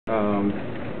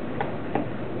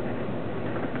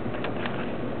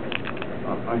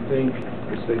I think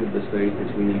the state of the state is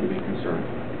we need to be concerned,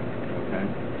 okay?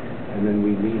 And then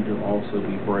we need to also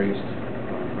be braced,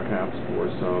 perhaps for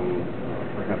some,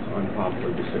 perhaps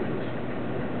unpopular decisions.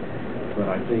 But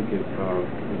I think if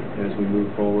as we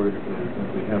move forward, if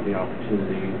we have the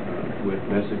opportunity with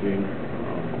messaging,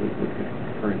 with the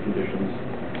current conditions,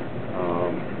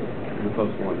 the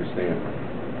folks will understand.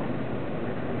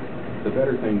 The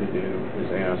better thing to do is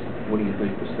ask, what do you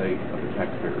think the state of the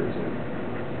taxpayer is in?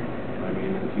 I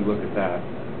mean, if you look at that,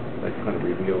 that kind of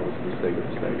reveals the state of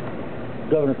the state.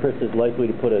 Governor Crist is likely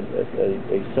to put a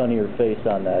sunnier face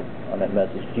on that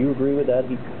message. Do you agree with that?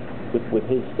 With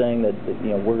his saying that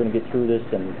you know, we're going to get through this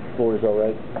and Florida's all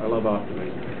right? I love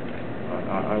optimism.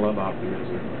 I love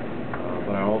optimism,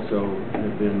 but I also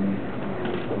have been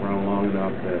around long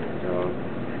enough that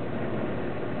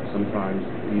sometimes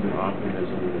even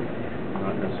optimism is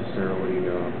not necessarily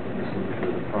the solution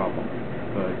to the problem.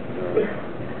 But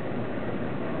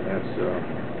that's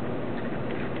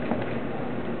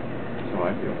how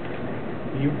I feel.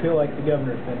 Do you feel like the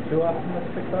governor's been too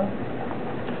optimistic, though?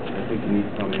 I think you need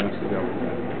to come and ask the governor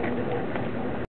that.